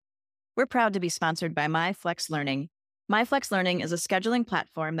We're proud to be sponsored by MyFlexLearning. MyFlexLearning is a scheduling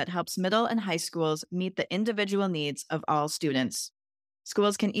platform that helps middle and high schools meet the individual needs of all students.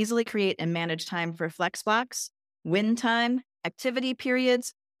 Schools can easily create and manage time for flex blocks, win time, activity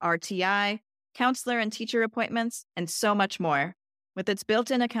periods, RTI, counselor and teacher appointments, and so much more. With its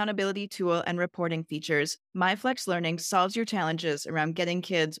built-in accountability tool and reporting features, MyFlexLearning solves your challenges around getting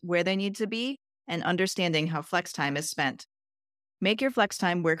kids where they need to be and understanding how flex time is spent. Make your flex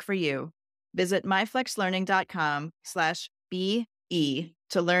time work for you. Visit myflexlearning.com/BE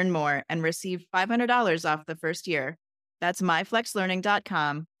to learn more and receive $500 off the first year. That's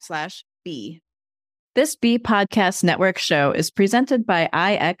myflexlearning.com/B. This B Podcast Network show is presented by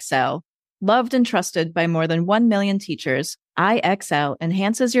IXL. Loved and trusted by more than 1 million teachers, IXL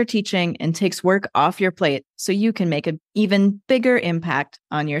enhances your teaching and takes work off your plate so you can make an even bigger impact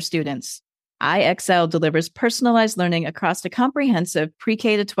on your students. IXL delivers personalized learning across a comprehensive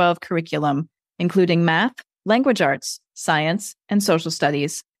pre-K to 12 curriculum, including math, language arts, science, and social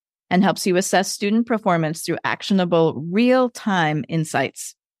studies, and helps you assess student performance through actionable, real-time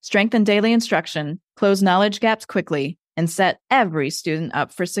insights. Strengthen daily instruction, close knowledge gaps quickly, and set every student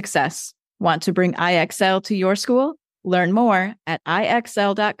up for success. Want to bring IXL to your school? Learn more at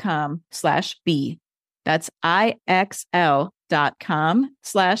ixl.com/B. That's ixl.com/BE.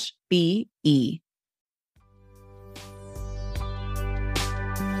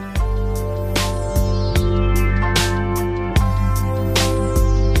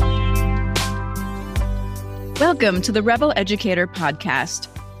 Welcome to the Rebel Educator Podcast,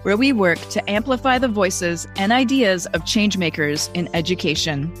 where we work to amplify the voices and ideas of changemakers in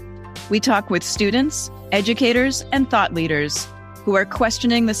education. We talk with students, educators, and thought leaders who are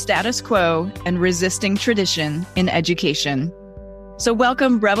questioning the status quo and resisting tradition in education. So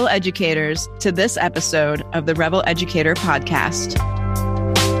welcome, Rebel Educators, to this episode of the Rebel Educator Podcast.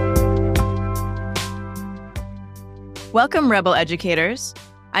 Welcome, Rebel Educators.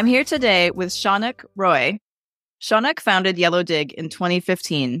 I'm here today with Shaunak Roy. Shaunak founded Yellow Dig in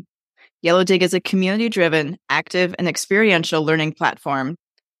 2015. Yellow Dig is a community-driven, active, and experiential learning platform.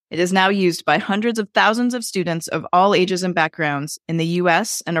 It is now used by hundreds of thousands of students of all ages and backgrounds in the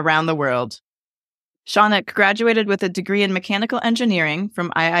US and around the world. Shaunak graduated with a degree in mechanical engineering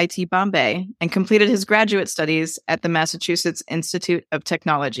from IIT Bombay and completed his graduate studies at the Massachusetts Institute of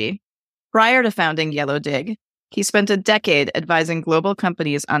Technology. Prior to founding Yellow Dig, he spent a decade advising global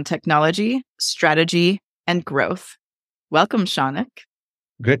companies on technology, strategy, and growth. Welcome, Shaunak.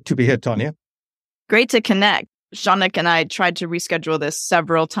 Great to be here, Tanya. Great to connect. Shaunak and I tried to reschedule this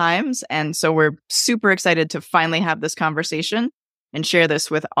several times, and so we're super excited to finally have this conversation and share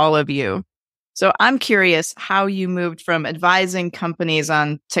this with all of you. So I'm curious how you moved from advising companies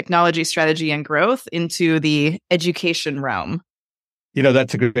on technology, strategy, and growth into the education realm. You know,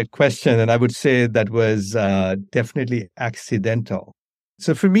 that's a great question, and I would say that was definitely accidental.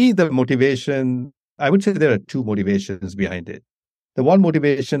 So for me, the motivation, I would say there are two motivations behind it. The one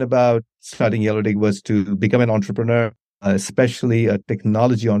motivation about starting Yellow Dig was to become an entrepreneur, especially a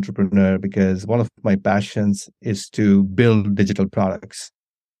technology entrepreneur, because one of my passions is to build digital products.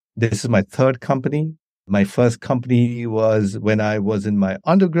 This is my third company. My first company was when I was in my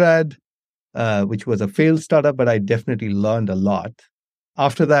undergrad, which was a failed startup, but I definitely learned a lot.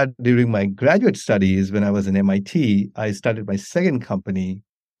 After that, during my graduate studies, when I was in MIT, I started my second company,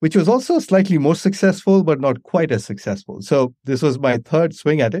 which was also slightly more successful, but not quite as successful. So this was my third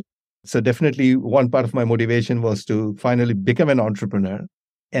swing at it. So definitely one part of my motivation was to finally become an entrepreneur.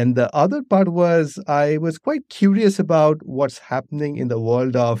 And the other part was I was quite curious about what's happening in the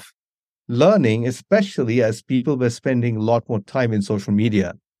world of learning, especially as people were spending a lot more time in social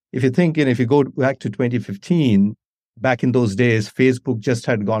media. If you think, if you go back to 2015, back in those days, Facebook just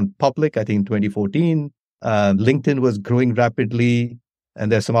had gone public, I think in 2014. LinkedIn was growing rapidly. And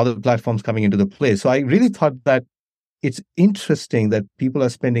there's some other platforms coming into the play. So I really thought that it's interesting that people are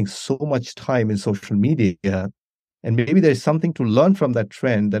spending so much time in social media. And maybe there's something to learn from that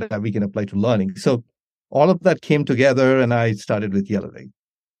trend that we can apply to learning. So all of that came together and I started with Yellow Dig.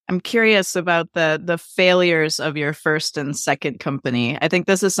 I'm curious about the failures of your first and second company. I think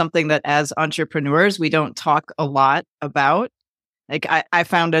this is something that as entrepreneurs, we don't talk a lot about. Like I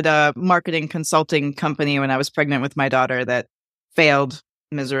founded a marketing consulting company when I was pregnant with my daughter that failed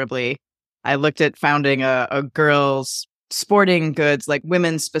miserably. I looked at founding a girls' sporting goods, like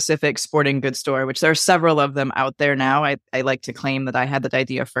women's specific sporting goods store, which there are several of them out there now. I like to claim that I had that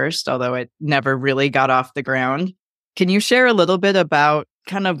idea first, although it never really got off the ground. Can you share a little bit about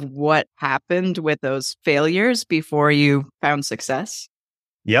kind of what happened with those failures before you found success?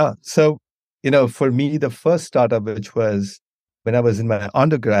 Yeah. So, for me, the first startup, which was when I was in my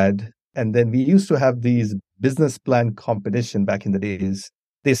undergrad, And then we used to have these business plan competition back in the days.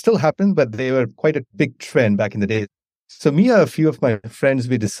 They still happen, but they were quite a big trend back in the day. So me and a few of my friends,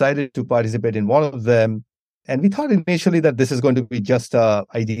 we decided to participate in one of them. And we thought initially that this is going to be just a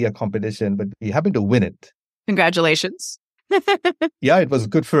idea competition, but we happened to win it. Congratulations. Yeah, it was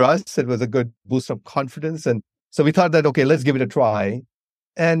good for us. It was a good boost of confidence. And so we thought that, okay, let's give it a try.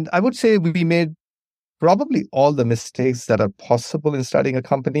 And I would say we made probably all the mistakes that are possible in starting a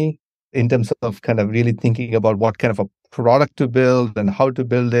company in terms of kind of really thinking about what kind of a product to build and how to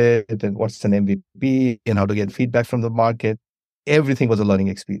build it and what's an MVP and how to get feedback from the market. Everything was a learning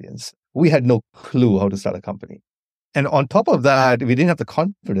experience. We had no clue how to start a company. And on top of that, we didn't have the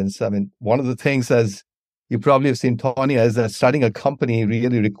confidence. I mean, one of the things, as you probably have seen, Tony, is that starting a company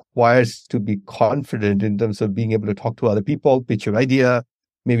really requires to be confident in terms of being able to talk to other people, pitch your idea,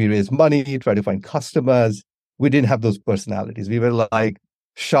 maybe raise money, try to find customers. We didn't have those personalities. We were like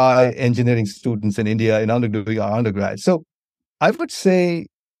shy engineering students in India in doing our undergrad. So I would say,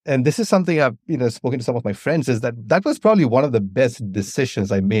 and this is something I've spoken to some of my friends, is that was probably one of the best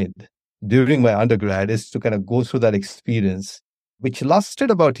decisions I made during my undergrad, is to kind of go through that experience, which lasted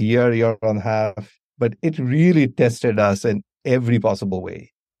about a year and a half, but it really tested us in every possible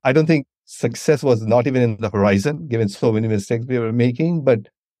way. I don't think success was not even in the horizon, given so many mistakes we were making, but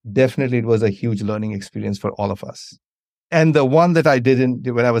definitely it was a huge learning experience for all of us. And the one that I did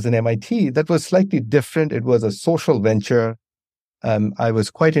when I was in MIT, that was slightly different. It was a social venture. I was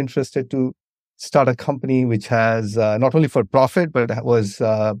quite interested to start a company which has not only for profit, but it was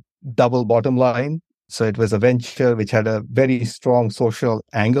double bottom line. So it was a venture which had a very strong social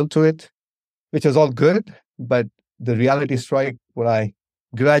angle to it, which was all good. But the reality struck when I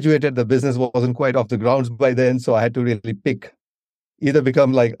graduated, the business wasn't quite off the grounds by then. So I had to really pick, either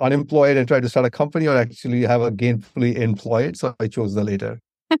become like unemployed and try to start a company or actually have a gainfully employed. So I chose the later.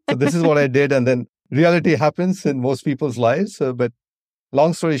 So this is what I did. And then reality happens in most people's lives. But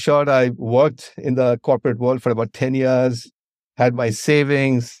long story short, I worked in the corporate world for about 10 years, had my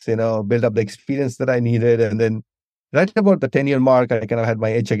savings, built up the experience that I needed. And then right about the 10-year mark, I kind of had my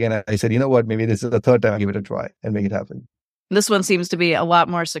itch again. I said, you know what, maybe this is the third time I give it a try and make it happen. This one seems to be a lot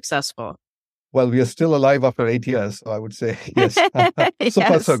more successful. Well, we are still alive after 8 years. So I would say, yes. So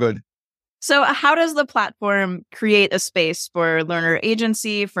far, so good. So how does the platform create a space for learner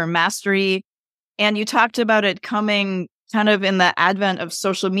agency, for mastery? And you talked about it coming kind of in the advent of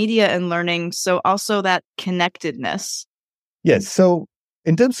social media and learning. So also that connectedness. Yes. So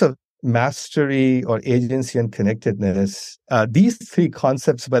in terms of mastery or agency and connectedness, these three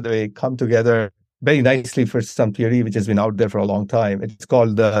concepts, by the way, come together very nicely for some theory which has been out there for a long time. It's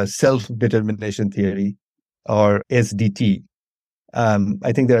called the self-determination theory, or SDT.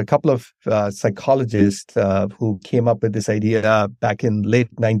 I think there are a couple of psychologists who came up with this idea back in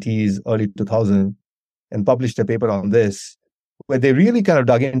late 90s, early 2000s, and published a paper on this, where they really kind of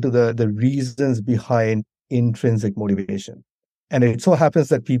dug into the reasons behind intrinsic motivation. And it so happens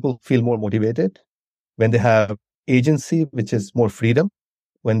that people feel more motivated when they have agency, which is more freedom,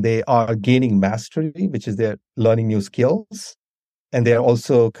 when they are gaining mastery, which is they're learning new skills, and they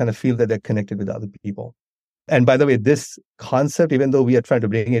also kind of feel that they're connected with other people. And by the way, this concept, even though we are trying to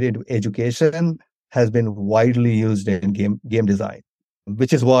bring it into education, has been widely used in game design,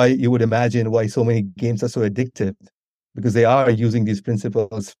 which is why you would imagine why so many games are so addictive, because they are using these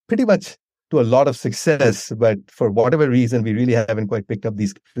principles pretty much to a lot of success. But for whatever reason, we really haven't quite picked up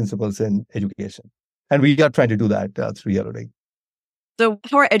these principles in education. And we are trying to do that through Yellow Dig. So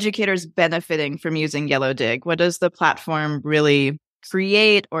how are educators benefiting from using Yellow Dig? What does the platform really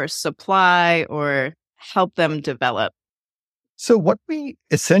create or supply or help them develop? So what we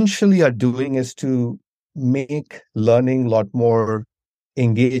essentially are doing is to make learning a lot more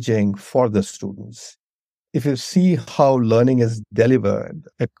engaging for the students. If you see how learning is delivered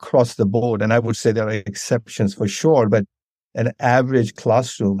across the board, and I would say there are exceptions for sure, but an average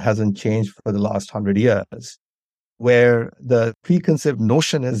classroom hasn't changed for the last 100 years, where the preconceived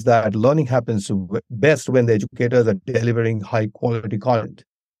notion is that learning happens best when the educators are delivering high quality content,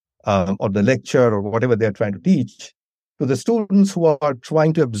 or the lecture or whatever they're trying to teach to the students who are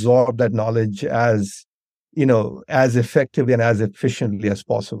trying to absorb that knowledge as effectively and as efficiently as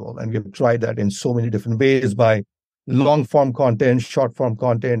possible. And we've tried that in so many different ways, by long form content, short form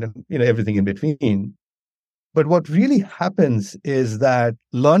content, and everything in between. But what really happens is that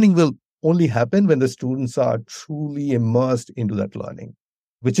learning will only happen when the students are truly immersed into that learning,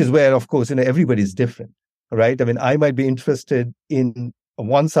 which is where, of course, everybody's different, right? I mean, I might be interested in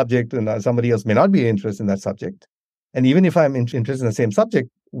one subject and somebody else may not be interested in that subject. And even if I'm interested in the same subject,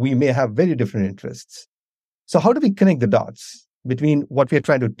 we may have very different interests. So how do we connect the dots? between what we're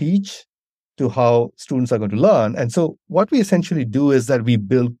trying to teach to how students are going to learn. And so what we essentially do is that we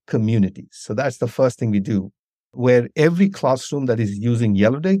build communities. So that's the first thing we do, where every classroom that is using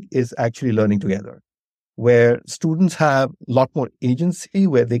Yellowdig is actually learning together, where students have a lot more agency,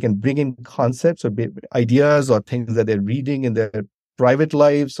 where they can bring in concepts or ideas or things that they're reading in their private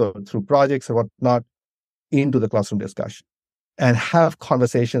lives or through projects or whatnot into the classroom discussion and have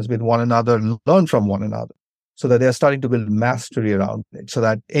conversations with one another, learn from one another, so that they're starting to build mastery around it, so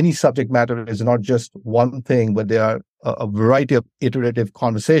that any subject matter is not just one thing, but there are a variety of iterative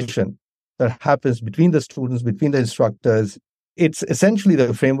conversation that happens between the students, between the instructors. It's essentially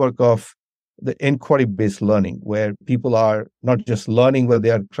the framework of the inquiry-based learning, where people are not just learning, but they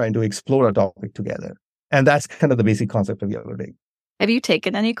are trying to explore a topic together. And that's kind of the basic concept of Yellowdig. Have you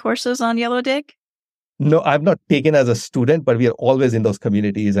taken any courses on Yellowdig? No, I've not taken as a student, but we are always in those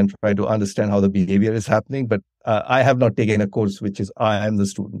communities and try to understand how the behavior is happening. But I have not taken a course which is I am the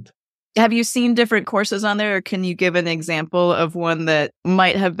student. Have you seen different courses on there, or can you give an example of one that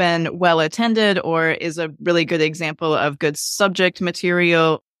might have been well attended or is a really good example of good subject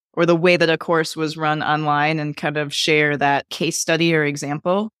material, or the way that a course was run online, and kind of share that case study or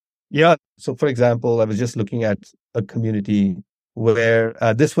example? Yeah. So, for example, I was just looking at a community where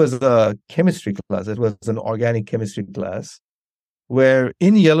this was a chemistry class. It was an organic chemistry class where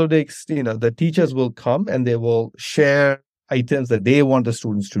in Yellowdig, the teachers will come and they will share items that they want the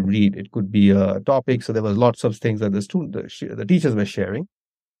students to read. It could be a topic. So there was lots of things that the teachers were sharing.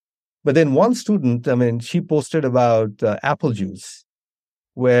 But then one student, she posted about apple juice,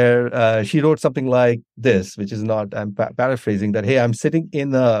 where she wrote something like this, which is not, I'm paraphrasing, that, hey, I'm sitting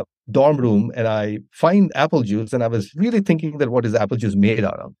in a dorm room and I find apple juice and I was really thinking that what is apple juice made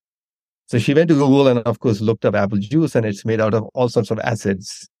out of? So she went to Google and of course looked up apple juice, and it's made out of all sorts of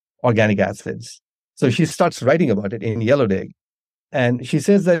acids, organic acids. So she starts writing about it in Yellowdig. And she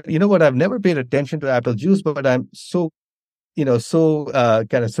says that, you know what, I've never paid attention to apple juice, but I'm so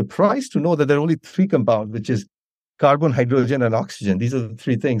kind of surprised to know that there are only three compounds, which is carbon, hydrogen, and oxygen. These are the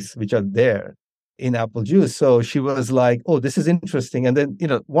three things which are there in apple juice. So she was like, oh, this is interesting. And then,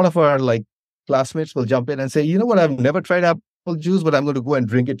 one of our classmates will jump in and say, you know what, I've never tried apple juice, but I'm going to go and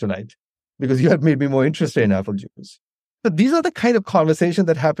drink it tonight because you have made me more interested in apple juice. So these are the kind of conversation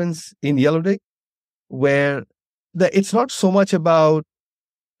that happens in Yellowdig, where it's not so much about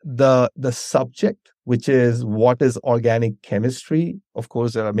the subject, which is what is organic chemistry. Of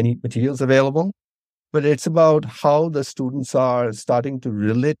course, there are many materials available, but it's about how the students are starting to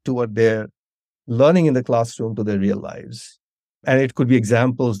relate to what they're learning in the classroom to their real lives. And it could be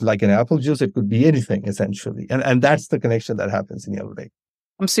examples like an apple juice. It could be anything, essentially. And that's the connection that happens in Yellowdig.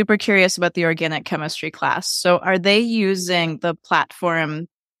 I'm super curious about the organic chemistry class. So are they using the platform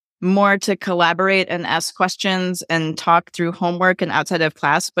more to collaborate and ask questions and talk through homework and outside of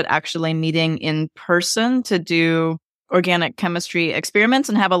class, but actually meeting in person to do organic chemistry experiments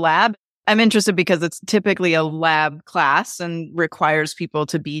and have a lab? I'm interested because it's typically a lab class and requires people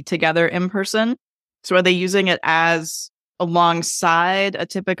to be together in person. So are they using it as alongside a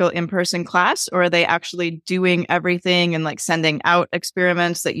typical in-person class, or are they actually doing everything and sending out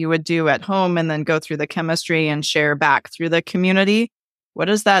experiments that you would do at home and then go through the chemistry and share back through the community? What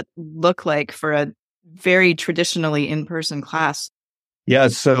does that look like for a very traditionally in-person class? Yeah,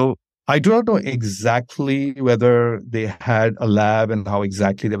 so I do not know exactly whether they had a lab and how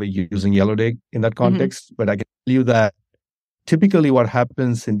exactly they were using Yellowdig in that context, but I can tell you that typically what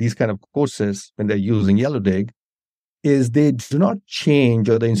happens in these kind of courses when they're using Yellowdig is they do not change,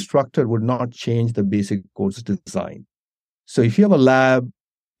 or the instructor would not change the basic course design. So if you have a lab,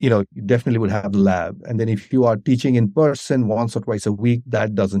 you definitely would have the lab. And then if you are teaching in person once or twice a week,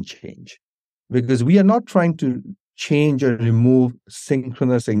 that doesn't change. Because we are not trying to change or remove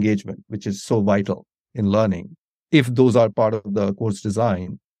synchronous engagement, which is so vital in learning, if those are part of the course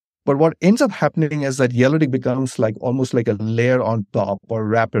design. But what ends up happening is that Yellowdig becomes almost like a layer on top or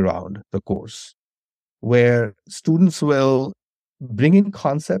wrap around the course, where students will bring in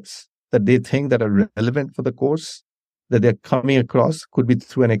concepts that they think that are relevant for the course, that they're coming across, could be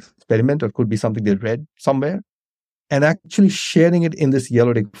through an experiment or could be something they read somewhere, and actually sharing it in this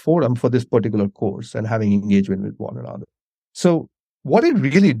Yellowdig forum for this particular course and having engagement with one another. So what it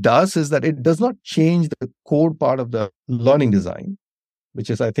really does is that it does not change the core part of the learning design, which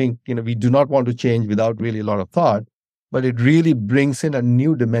is, I think, we do not want to change without really a lot of thought, but it really brings in a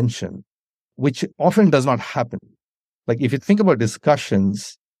new dimension, which often does not happen. If you think about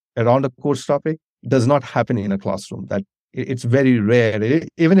discussions around a course topic, it does not happen in a classroom. That it's very rare.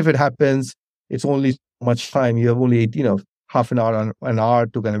 Even if it happens, it's only so much time. You have only, half an hour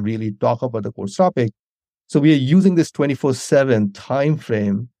to kind of really talk about the course topic. So we are using this 24/7 time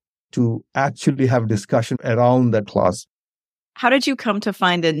frame to actually have discussion around that class. How did you come to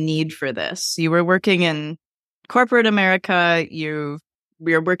find a need for this? You were working in corporate America,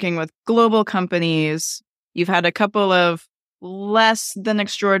 were working with global companies, you've had a couple of less than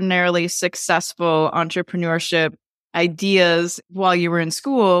extraordinarily successful entrepreneurship ideas while you were in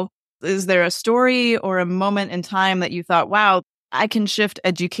school. Is there a story or a moment in time that you thought, wow, I can shift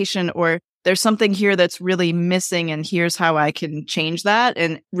education, or there's something here that's really missing and here's how I can change that,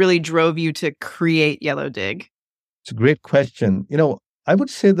 and really drove you to create Yellow Dig? It's a great question. I would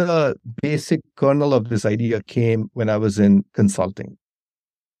say the basic kernel of this idea came when I was in consulting.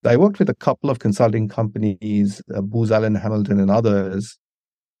 I worked with a couple of consulting companies, Booz Allen Hamilton and others.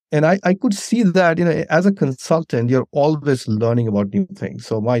 And I could see that, as a consultant, you're always learning about new things.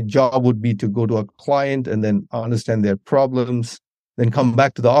 So my job would be to go to a client and then understand their problems, then come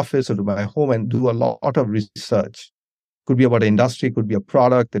back to the office or to my home and do a lot of research. Could be about an industry, could be a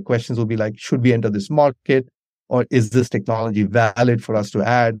product. The questions would be like, should we enter this market? Or is this technology valid for us to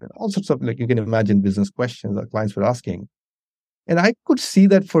add? All sorts of, like, you can imagine business questions our clients were asking. And I could see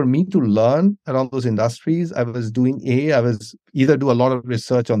that for me to learn around those industries, I was either do a lot of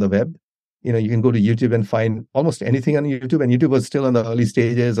research on the web. You can go to YouTube and find almost anything on YouTube, and YouTube was still in the early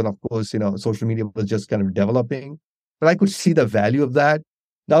stages. And of course, social media was just kind of developing, but I could see the value of that.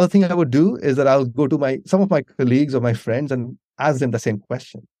 The other thing I would do is that I'll go to some of my colleagues or my friends and ask them the same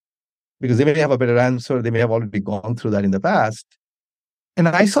question, because they may have a better answer. They may have already gone through that in the past. And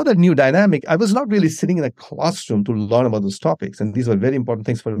I saw that new dynamic. I was not really sitting in a classroom to learn about those topics. And these were very important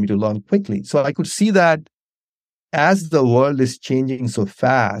things for me to learn quickly. So I could see that as the world is changing so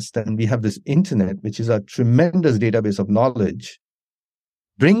fast and we have this internet, which is a tremendous database of knowledge,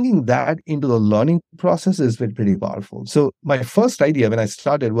 bringing that into the learning process is pretty powerful. So my first idea when I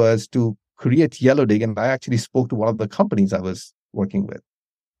started was to create Yellow Dig. And I actually spoke to one of the companies I was working with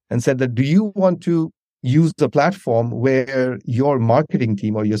and said that, do you want to use a platform where your marketing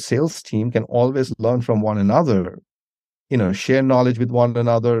team or your sales team can always learn from one another, share knowledge with one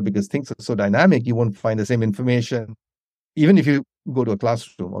another, because things are so dynamic, you won't find the same information, even if you go to a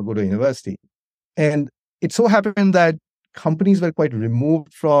classroom or go to a university. And it so happened that companies were quite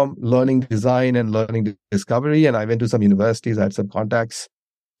removed from learning design and learning discovery. And I went to some universities, I had some contacts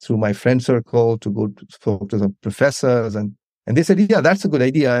through my friend circle to go to talk to some professors, and they said, yeah, that's a good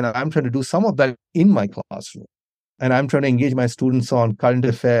idea. And I'm trying to do some of that in my classroom. And I'm trying to engage my students on current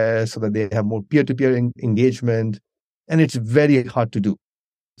affairs so that they have more peer-to-peer engagement. And it's very hard to do.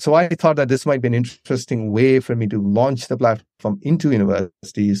 So I thought that this might be an interesting way for me to launch the platform into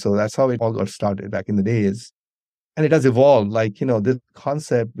universities. So that's how it all got started back in the days. And it has evolved, this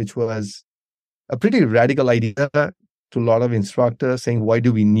concept, which was a pretty radical idea to a lot of instructors, saying, why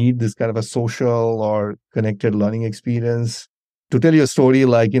do we need this kind of a social or connected learning experience? To tell you a story,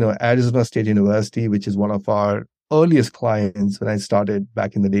 Arizona State University, which is one of our earliest clients when I started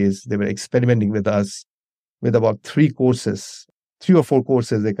back in the days, they were experimenting with us with about 3 or 4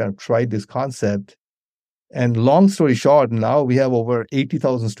 courses. They kind of tried this concept. And long story short, now we have over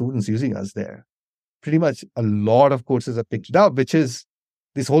 80,000 students using us there. Pretty much a lot of courses are picked it up, which is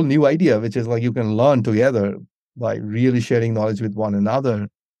this whole new idea, which is like you can learn together by really sharing knowledge with one another.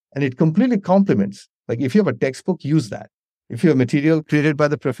 And it completely complements. Like if you have a textbook, use that. If you have material created by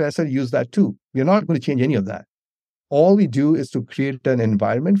the professor, use that too. We're not going to change any of that. All we do is to create an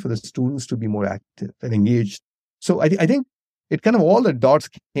environment for the students to be more active and engaged. So I think it kind of all the dots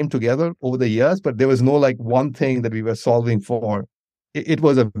came together over the years, but there was no one thing that we were solving for. It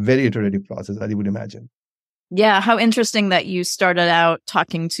was a very iterative process, as you would imagine. Yeah, how interesting that you started out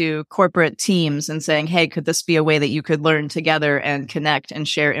talking to corporate teams and saying, hey, could this be a way that you could learn together and connect and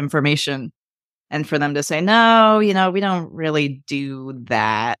share information? And for them to say, no, we don't really do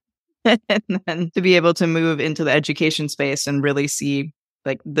that. And then to be able to move into the education space and really see,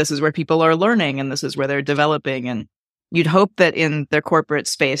 this is where people are learning and this is where they're developing. And you'd hope that in their corporate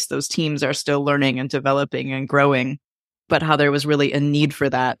space, those teams are still learning and developing and growing, but how there was really a need for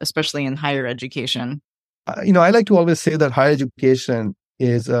that, especially in higher education. I like to always say that higher education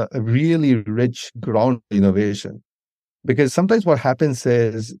is a really rich ground innovation. Because sometimes what happens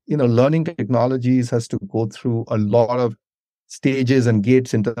is, learning technologies has to go through a lot of stages and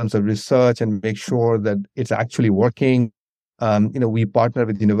gates in terms of research and make sure that it's actually working. We partner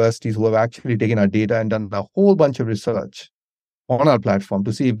with universities who have actually taken our data and done a whole bunch of research on our platform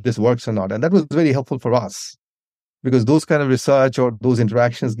to see if this works or not. And that was very helpful for us because those kind of research or those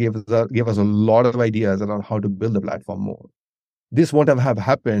interactions gave us a lot of ideas around how to build the platform more. This won't have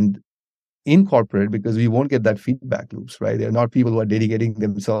happened in corporate because we won't get that feedback loops, right? They're not people who are dedicating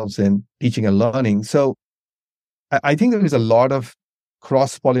themselves in teaching and learning. So I think there is a lot of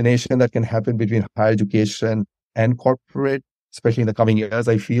cross-pollination that can happen between higher education and corporate, especially in the coming years,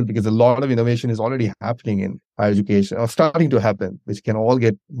 I feel, because a lot of innovation is already happening in higher education or starting to happen, which can all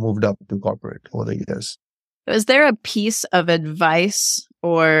get moved up to corporate over the years. Is there a piece of advice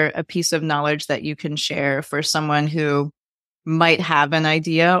or a piece of knowledge that you can share for someone who might have an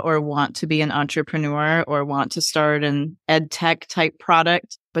idea or want to be an entrepreneur or want to start an ed tech type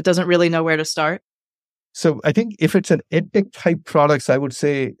product, but doesn't really know where to start? So I think if it's an edtech type products, I would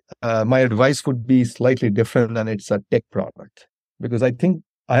say my advice would be slightly different than it's a tech product, because I think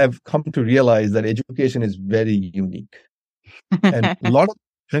I have come to realize that education is very unique. And a lot of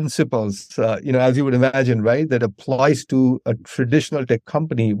principles, as you would imagine, right, that applies to a traditional tech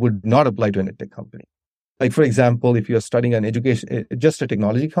company would not apply to an edtech company. Like, for example, if you're studying an education, just a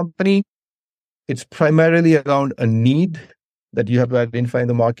technology company, it's primarily around a need that you have to identify in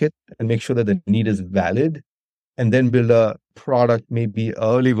the market and make sure that the need is valid, and then build a product, maybe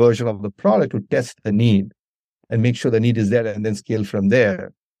early version of the product to test the need and make sure the need is there and then scale from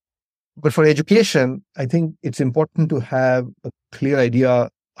there. But for education, I think it's important to have a clear idea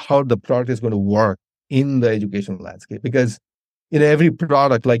how the product is going to work in the educational landscape. Because in every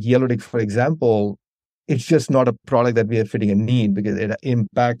product, like Yellowtick, for example, it's just not a product that we are fitting a need because it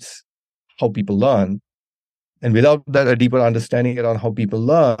impacts how people learn. And without that, a deeper understanding around how people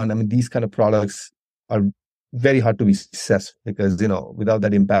learn, I mean, these kind of products are very hard to be successful because, without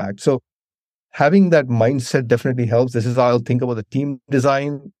that impact. So having that mindset definitely helps. This is how I'll think about the team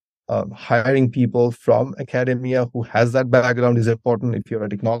design. Hiring people from academia who has that background is important. If you're a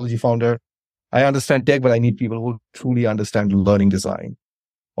technology founder, I understand tech, but I need people who truly understand learning design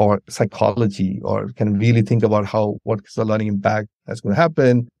or psychology, or can really think about what's the learning impact that's going to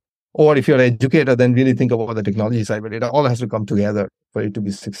happen. Or if you're an educator, then really think about the technology side, but it all has to come together for it to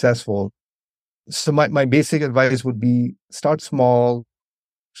be successful. So my basic advice would be start small,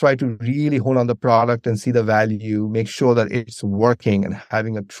 try to really hone on the product and see the value, make sure that it's working and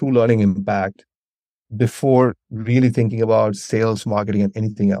having a true learning impact before really thinking about sales, marketing, and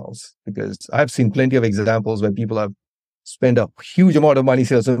anything else. Because I've seen plenty of examples where people have spent a huge amount of money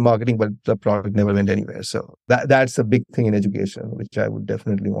sales and marketing, but the product never went anywhere. So that's a big thing in education, which I would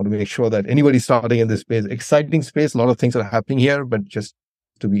definitely want to make sure that anybody starting in this space, exciting space, a lot of things are happening here, but just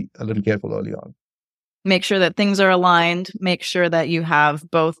to be a little careful early on. Make sure that things are aligned, make sure that you have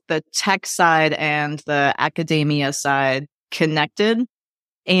both the tech side and the academia side connected,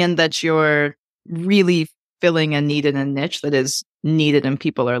 and that you're really filling a need in a niche that is needed and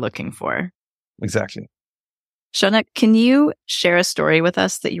people are looking for. Exactly. Shaunak, can you share a story with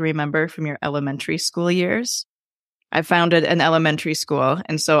us that you remember from your elementary school years? I founded an elementary school,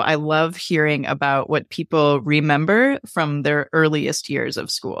 and so I love hearing about what people remember from their earliest years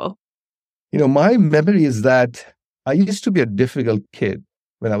of school. My memory is that I used to be a difficult kid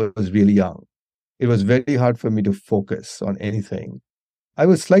when I was really young. It was very hard for me to focus on anything. I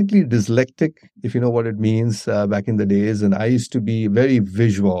was slightly dyslexic, if you know what it means, back in the days, and I used to be very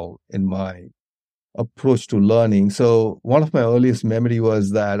visual in my approach to learning. So one of my earliest memory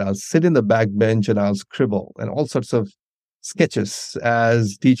was that I'll sit in the back bench and I'll scribble and all sorts of sketches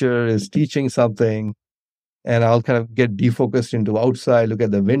as teacher is teaching something. And I'll kind of get defocused into outside, look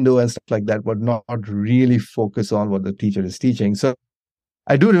at the window and stuff like that, but not really focus on what the teacher is teaching. So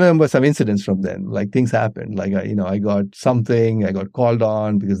I do remember some incidents from then, like things happened. Like, I got something, I got called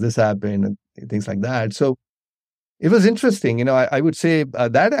on because this happened and things like that. So it was interesting. I would say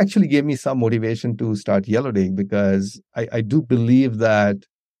that actually gave me some motivation to start Yellowtick, because I do believe that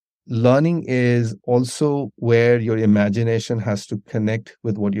learning is also where your imagination has to connect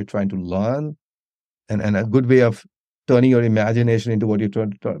with what you're trying to learn. And a good way of turning your imagination into what you're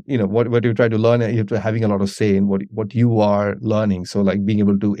trying to, what you're trying to learn, you have to having a lot of say in what you are learning. So like being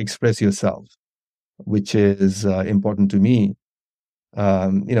able to express yourself, which is important to me.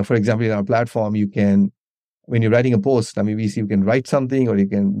 For example, in our platform, you can, when you're writing a post, we see you can write something, or you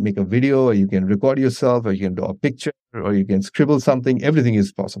can make a video, or you can record yourself, or you can draw a picture, or you can scribble something. Everything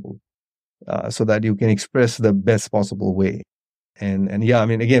is possible, so that you can express the best possible way. And yeah,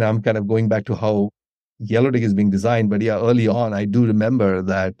 again, I'm kind of going back to how Yellowtick is being designed, but yeah, early on, I do remember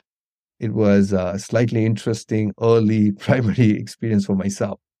that it was a slightly interesting early primary experience for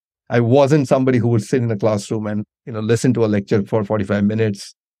myself. I wasn't somebody who would sit in a classroom and listen to a lecture for 45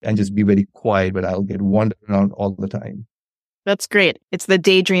 minutes and just be very quiet, but I'll get wandered around all the time. That's great. It's the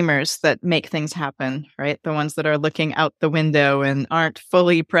daydreamers that make things happen, right? The ones that are looking out the window and aren't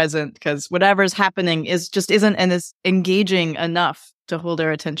fully present because whatever's happening isn't and is engaging enough to hold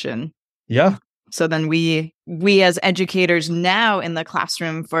our attention. Yeah. So then we as educators now in the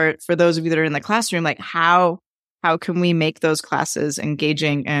classroom, for those of you that are in the classroom, like how how can we make those classes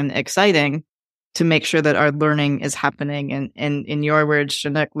engaging and exciting to make sure that our learning is happening? And in your words,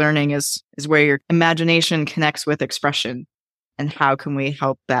 Shaunak, learning is where your imagination connects with expression. And how can we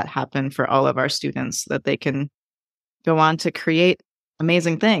help that happen for all of our students so that they can go on to create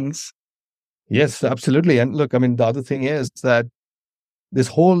amazing things? Yes, absolutely. And look, I mean, the other thing is that this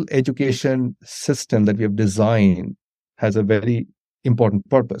whole education system that we have designed has a very important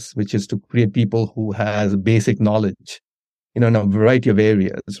purpose, which is to create people who has basic knowledge, in a variety of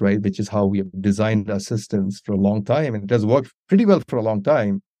areas, right? Which is how we have designed our systems for a long time. And it has worked pretty well for a long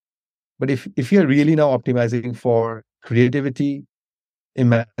time. But if you're really now optimizing for creativity,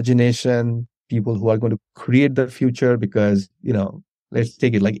 imagination, people who are going to create the future, because, let's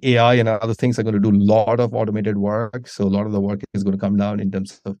take it like AI and other things are going to do a lot of automated work. So a lot of the work is going to come down in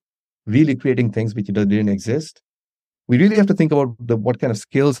terms of really creating things which didn't exist. We really have to think about what kind of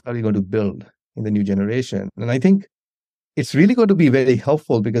skills are we going to build in the new generation. And I think it's really going to be very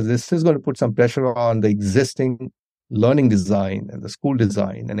helpful because this is going to put some pressure on the existing learning design and the school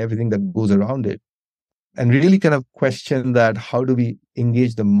design and everything that goes around it. And really kind of question that, how do we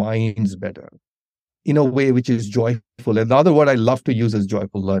engage the minds better in a way which is joyful? Another word I love to use is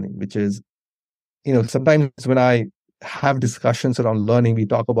joyful learning, which is, sometimes when I have discussions around learning, we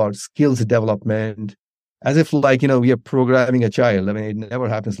talk about skills development as if like, we are programming a child. I mean, it never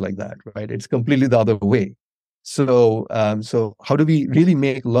happens like that, right? It's completely the other way. So how do we really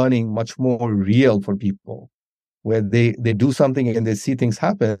make learning much more real for people, where they do something and they see things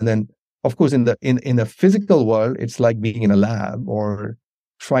happen? And then, of course, in the physical world, it's like being in a lab or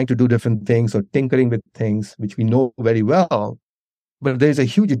trying to do different things or tinkering with things, which we know very well. But there's a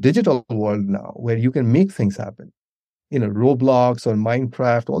huge digital world now where you can make things happen. Roblox or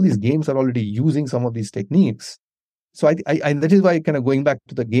Minecraft, all these games are already using some of these techniques. So I that is why, kind of going back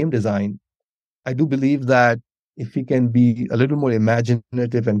to the game design, I do believe that if we can be a little more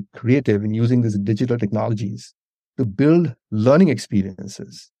imaginative and creative in using these digital technologies to build learning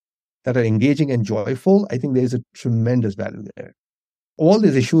experiences that are engaging and joyful, I think there's a tremendous value there. All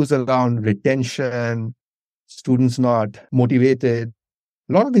these issues around retention, students not motivated,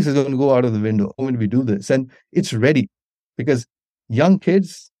 a lot of this is going to go out of the window when we do this. And it's ready because young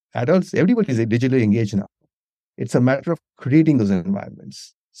kids, adults, everybody is digitally engaged now. It's a matter of creating those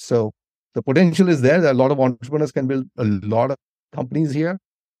environments. So the potential is there. A lot of entrepreneurs can build a lot of companies here.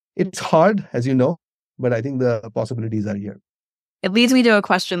 It's hard, as you know, but I think the possibilities are here. It leads me to a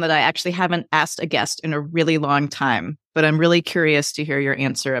question that I actually haven't asked a guest in a really long time, but I'm really curious to hear your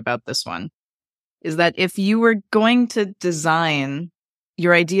answer about this one. Is that if you were going to design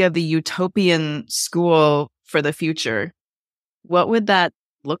your idea of the utopian school for the future, what would that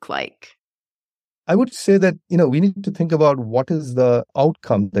look like? I would say that, we need to think about what is the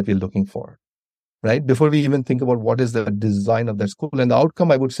outcome that we're looking for, right? Before we even think about what is the design of that school. And the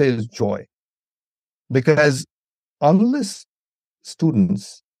outcome, I would say, is joy. Because unless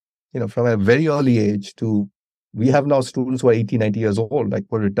students, from a very early age we have now students who are 80, 90 years old, like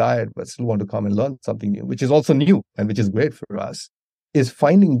we're retired, but still want to come and learn something new, which is also new and which is great for us, is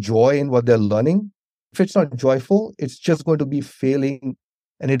finding joy in what they're learning. If it's not joyful, it's just going to be failing.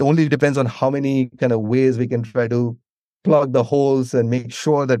 And it only depends on how many kind of ways we can try to plug the holes and make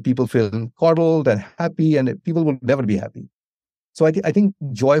sure that people feel coddled and happy, and people will never be happy. So I think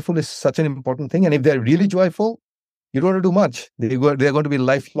joyful is such an important thing. And if they're really joyful, you don't have to do much. They're going to be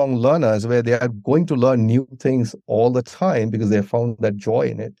lifelong learners where they are going to learn new things all the time because they have found that joy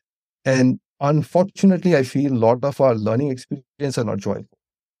in it. And unfortunately, I feel a lot of our learning experiences are not joyful.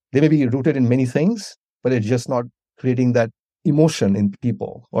 They may be rooted in many things, but it's just not creating that emotion in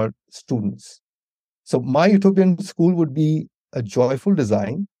people or students. So my utopian school would be a joyful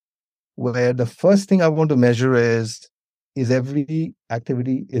design where the first thing I want to measure is every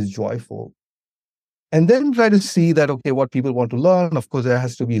activity is joyful. And then try to see that, okay, what people want to learn. Of course, there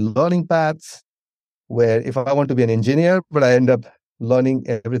has to be learning paths where if I want to be an engineer, but I end up learning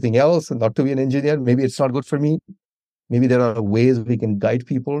everything else and not to be an engineer, maybe it's not good for me. Maybe there are ways we can guide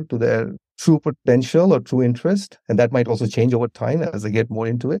people to their true potential or true interest. And that might also change over time as they get more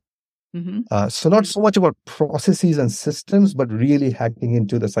into it. Mm-hmm. So not so much about processes and systems, but really hacking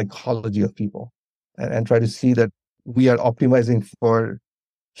into the psychology of people and try to see that we are optimizing for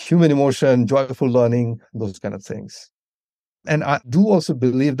human emotion, joyful learning, those kind of things. And I do also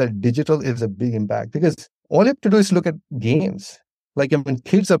believe that digital is a big impact because all you have to do is look at games. Like when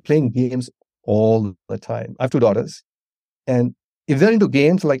kids are playing games all the time. I have two daughters. And if they're into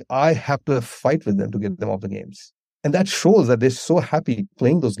games, like I have to fight with them to get them off the games. And that shows that they're so happy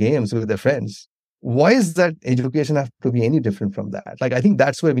playing those games with their friends. Why is that education have to be any different from that? Like, I think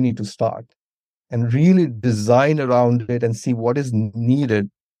that's where we need to start. and really design around it and see what is needed.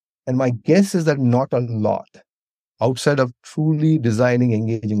 And my guess is that not a lot outside of truly designing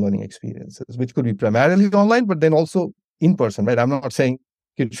engaging learning experiences, which could be primarily online, but then also in person, right? I'm not saying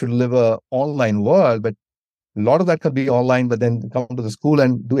kids should live a online world, but a lot of that could be online, but then come to the school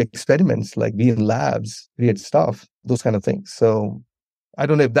and do experiments, like be in labs, create stuff, those kind of things. So I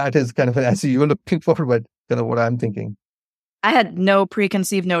don't know if that is kind of an answer you were looking for, but kind of what I'm thinking. I had no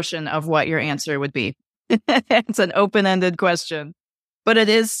preconceived notion of what your answer would be. It's an open-ended question, but it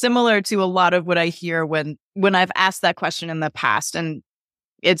is similar to a lot of what I hear when I've asked that question in the past. And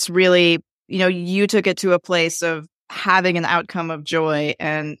it's really, you took it to a place of having an outcome of joy.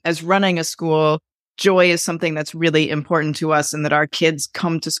 And as running a school, joy is something that's really important to us, and that our kids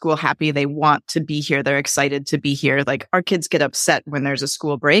come to school happy. They want to be here. They're excited to be here. Like, our kids get upset when there's a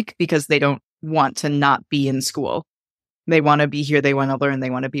school break because they don't want to not be in school. They want to be here. They want to learn.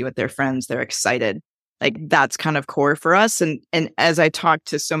 They want to be with their friends. They're excited. Like, that's kind of core for us. And as I talk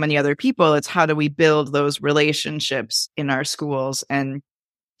to so many other people, it's how do we build those relationships in our schools? And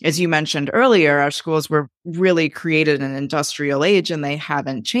as you mentioned earlier, our schools were really created in an industrial age, and they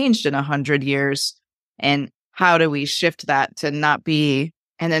haven't changed in 100 years. And how do we shift that to not be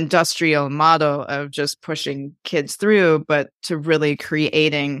an industrial model of just pushing kids through, but to really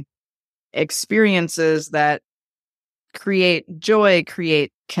creating experiences that create joy,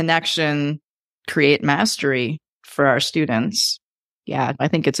 create connection, create mastery for our students? Yeah, I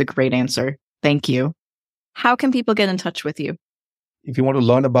think it's a great answer. Thank you. How can people get in touch with you? If you want to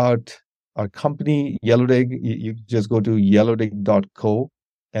learn about our company, Yellowdig, you just go to yellowdig.co,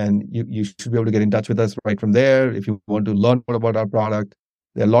 and you should be able to get in touch with us right from there. If you want to learn more about our product,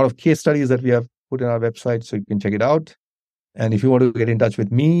 there are a lot of case studies that we have put on our website, so you can check it out. And if you want to get in touch with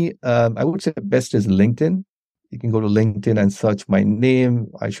me, I would say the best is LinkedIn. You can go to LinkedIn and search my name.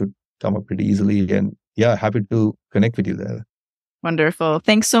 I should come up pretty easily. And yeah, happy to connect with you there. Wonderful.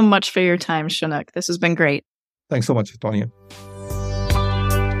 Thanks so much for your time, Shaunak. This has been great. Thanks so much, Tonya.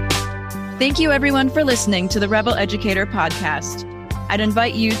 Thank you, everyone, for listening to the Rebel Educator podcast. I'd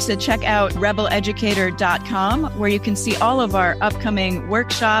invite you to check out rebeleducator.com, where you can see all of our upcoming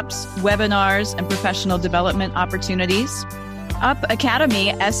workshops, webinars, and professional development opportunities.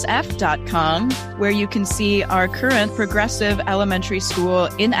 upacademysf.com, where you can see our current progressive elementary school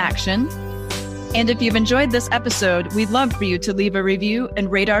in action. And if you've enjoyed this episode, we'd love for you to leave a review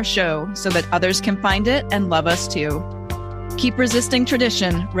and rate our show so that others can find it and love us too. Keep resisting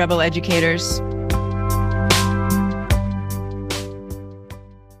tradition, Rebel Educators.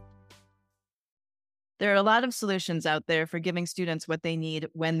 There are a lot of solutions out there for giving students what they need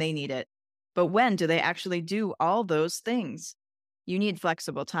when they need it. But when do they actually do all those things? You need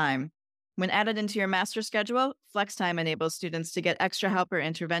flexible time. When added into your master schedule, FlexTime enables students to get extra help or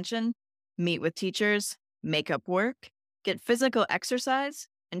intervention, meet with teachers, make up work, get physical exercise,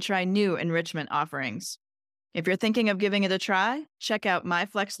 and try new enrichment offerings. If you're thinking of giving it a try, check out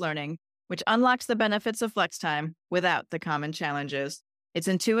MyFlexLearning, which unlocks the benefits of FlexTime without the common challenges. Its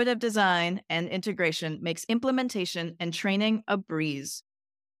intuitive design and integration makes implementation and training a breeze.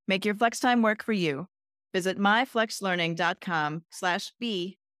 Make your FlexTime work for you. Visit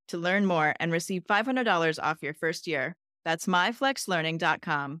myflexlearning.com/B to learn more and receive $500 off your first year. That's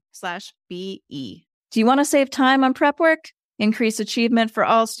myflexlearning.com/BE. Do you want to save time on prep work? Increase achievement for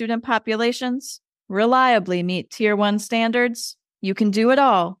all student populations? Reliably meet Tier 1 standards? You can do it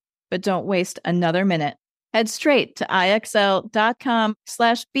all, but don't waste another minute. Head straight to ixl.com/B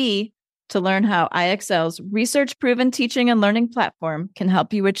to learn how IXL's research-proven teaching and learning platform can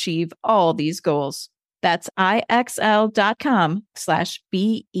help you achieve all these goals. That's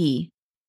ixl.com/BE.